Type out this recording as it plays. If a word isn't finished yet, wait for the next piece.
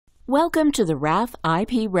Welcome to the RATH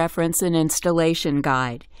IP Reference and Installation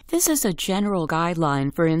Guide. This is a general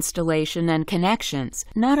guideline for installation and connections,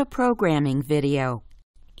 not a programming video.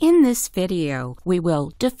 In this video, we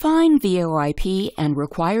will define VoIP and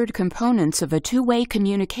required components of a two-way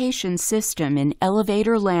communication system in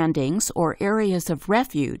elevator landings or areas of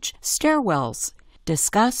refuge, stairwells.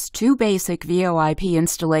 Discuss two basic VoIP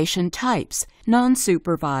installation types,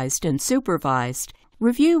 non-supervised and supervised.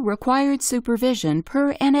 Review required supervision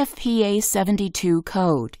per NFPA 72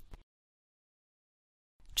 code.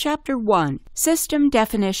 Chapter 1. System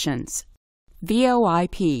Definitions.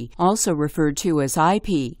 VoIP, also referred to as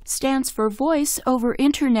IP, stands for Voice over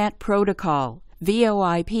Internet Protocol.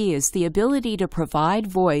 VoIP is the ability to provide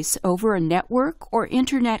voice over a network or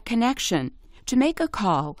Internet connection. To make a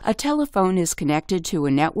call, a telephone is connected to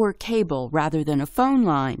a network cable rather than a phone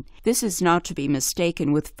line. This is not to be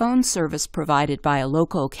mistaken with phone service provided by a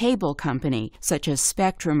local cable company, such as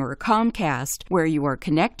Spectrum or Comcast, where you are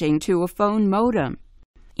connecting to a phone modem.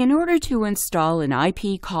 In order to install an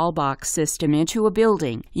IP callbox system into a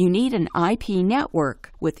building, you need an IP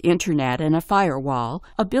network with Internet and a firewall,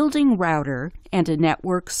 a building router, and a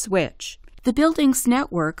network switch. The building's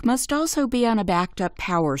network must also be on a backed-up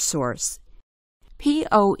power source.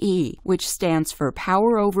 PoE, which stands for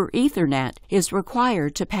Power over Ethernet, is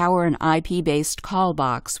required to power an IP-based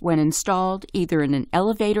callbox when installed either in an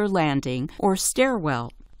elevator landing or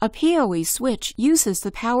stairwell. A PoE switch uses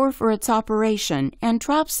the power for its operation and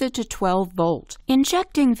drops it to 12 volt,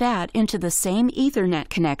 injecting that into the same Ethernet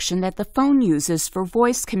connection that the phone uses for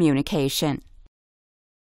voice communication.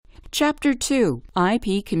 Chapter 2.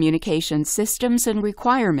 IP Communication Systems and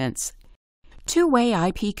Requirements. Two-way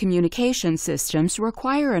IP communication systems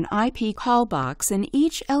require an IP callbox in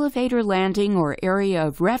each elevator landing or area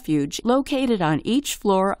of refuge located on each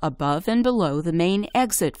floor above and below the main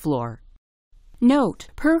exit floor. Note,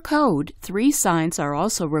 per code, 3 signs are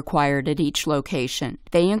also required at each location.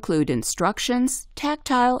 They include instructions,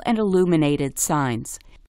 tactile, and illuminated signs.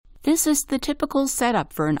 This is the typical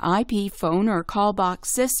setup for an IP phone or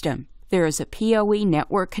callbox system. There is a PoE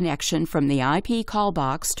network connection from the IP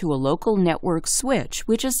callbox to a local network switch,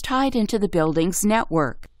 which is tied into the building's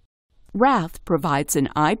network. RATH provides an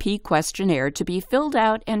IP questionnaire to be filled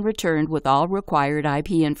out and returned with all required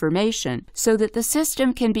IP information so that the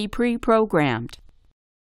system can be pre-programmed.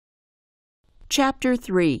 Chapter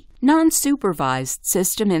 3. Non-Supervised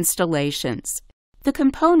System Installations. The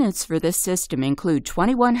components for this system include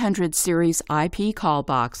 2100 series IP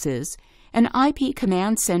callboxes, an IP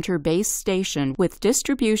command center base station with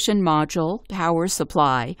distribution module, power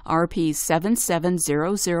supply,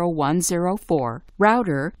 RP7700104,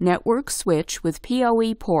 router, network switch with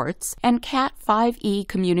PoE ports, and Cat5e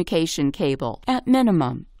communication cable, at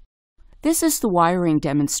minimum. This is the wiring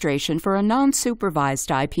demonstration for a non-supervised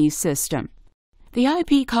IP system. The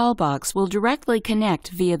IP callbox will directly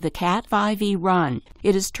connect via the Cat5e run.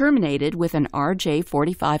 It is terminated with an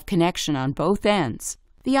RJ45 connection on both ends.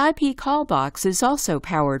 The IP callbox is also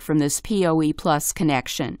powered from this PoE Plus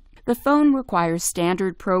connection. The phone requires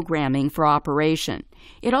standard programming for operation.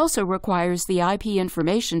 It also requires the IP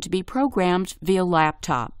information to be programmed via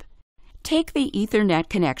laptop. Take the Ethernet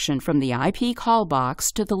connection from the IP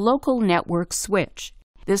callbox to the local network switch.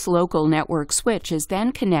 This local network switch is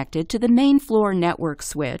then connected to the main floor network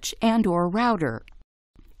switch and/or router.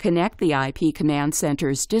 Connect the IP command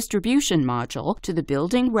center's distribution module to the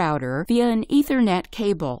building router via an Ethernet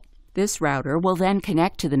cable. This router will then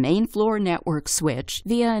connect to the main floor network switch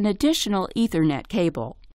via an additional Ethernet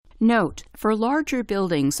cable. Note, for larger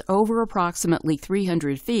buildings over approximately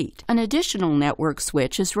 300 feet, an additional network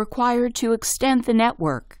switch is required to extend the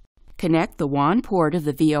network. Connect the WAN port of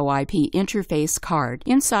the VoIP interface card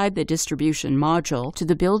inside the distribution module to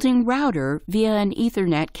the building router via an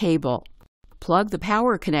Ethernet cable. Plug the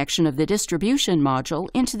power connection of the distribution module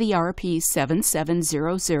into the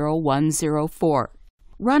RP7700104.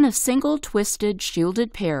 Run a single twisted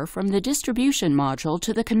shielded pair from the distribution module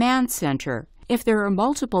to the command center. If there are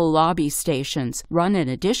multiple lobby stations, run an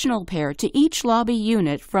additional pair to each lobby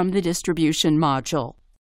unit from the distribution module.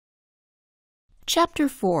 Chapter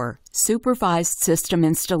 4. Supervised System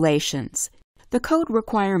Installations. The code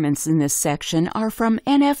requirements in this section are from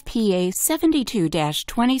NFPA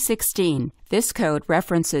 72-2016. This code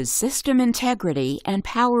references system integrity and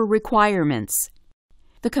power requirements.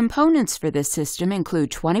 The components for this system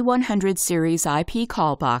include 2100 series IP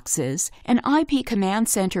callboxes, an IP command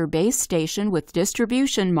center base station with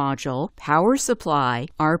distribution module, power supply,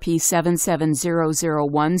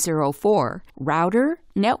 RP7700104, router,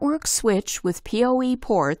 network switch with PoE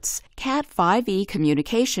ports, Cat5e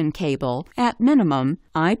communication cable, at minimum,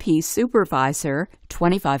 IP supervisor,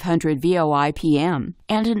 2500 VoIP-M,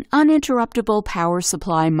 and an uninterruptible power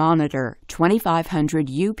supply monitor, 2500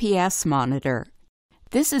 UPS monitor.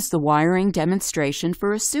 This is the wiring demonstration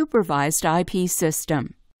for a supervised IP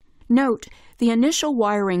system. Note, the initial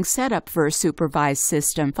wiring setup for a supervised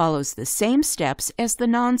system follows the same steps as the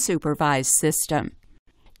non-supervised system.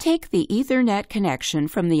 Take the Ethernet connection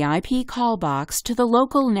from the IP call box to the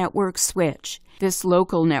local network switch. This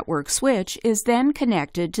local network switch is then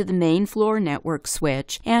connected to the main floor network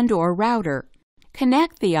switch and/or router.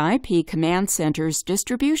 Connect the IP command center's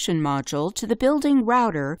distribution module to the building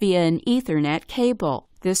router via an Ethernet cable.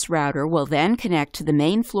 This router will then connect to the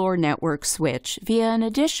main floor network switch via an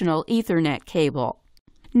additional Ethernet cable.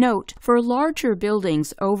 Note, for larger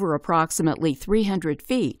buildings over approximately 300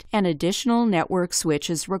 feet, an additional network switch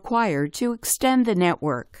is required to extend the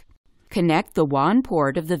network. Connect the WAN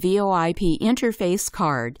port of the VoIP interface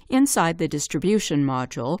card inside the distribution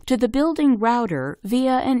module to the building router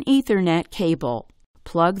via an Ethernet cable.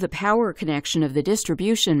 Plug the power connection of the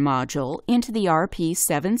distribution module into the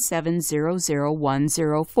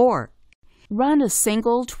RP7700104. Run a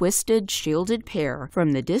single twisted shielded pair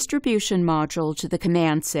from the distribution module to the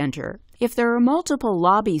command center. If there are multiple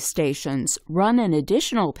lobby stations, run an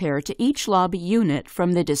additional pair to each lobby unit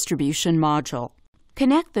from the distribution module.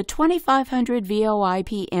 Connect the 2500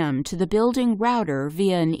 VoIP-M to the building router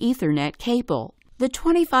via an Ethernet cable. The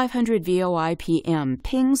 2500 VoIP-M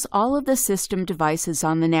pings all of the system devices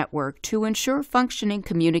on the network to ensure functioning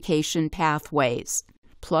communication pathways.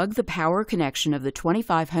 Plug the power connection of the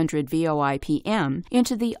 2500 VoIP-M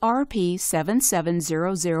into the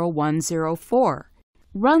RP7700104.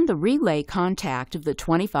 Run the relay contact of the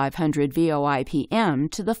 2500 VoIP-M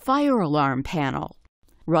to the fire alarm panel.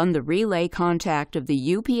 Run the relay contact of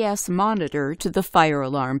the UPS monitor to the fire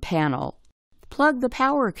alarm panel. Plug the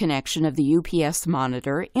power connection of the UPS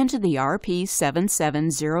monitor into the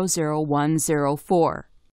RP7700104.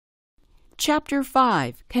 Chapter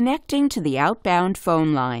 5. Connecting to the outbound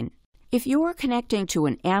phone line. If you are connecting to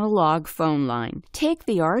an analog phone line, take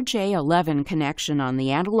the RJ11 connection on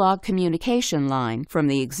the analog communication line from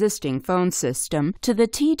the existing phone system to the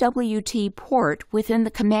TWT port within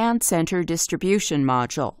the command center distribution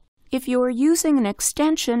module. If you are using an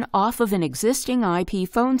extension off of an existing IP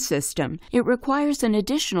phone system, it requires an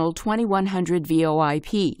additional 2100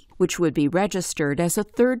 VoIP, which would be registered as a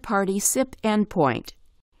third-party SIP endpoint.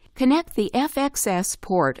 Connect the FXS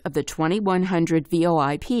port of the 2100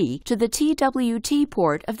 VoIP to the TWT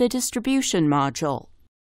port of the distribution module.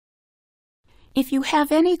 If you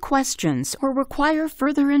have any questions or require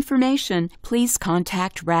further information, please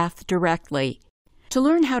contact RATH directly. To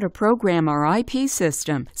learn how to program our IP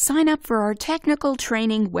system, sign up for our technical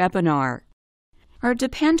training webinar. Our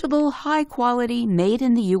dependable, high-quality,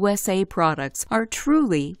 made-in-the-USA products are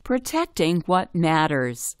truly protecting what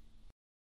matters.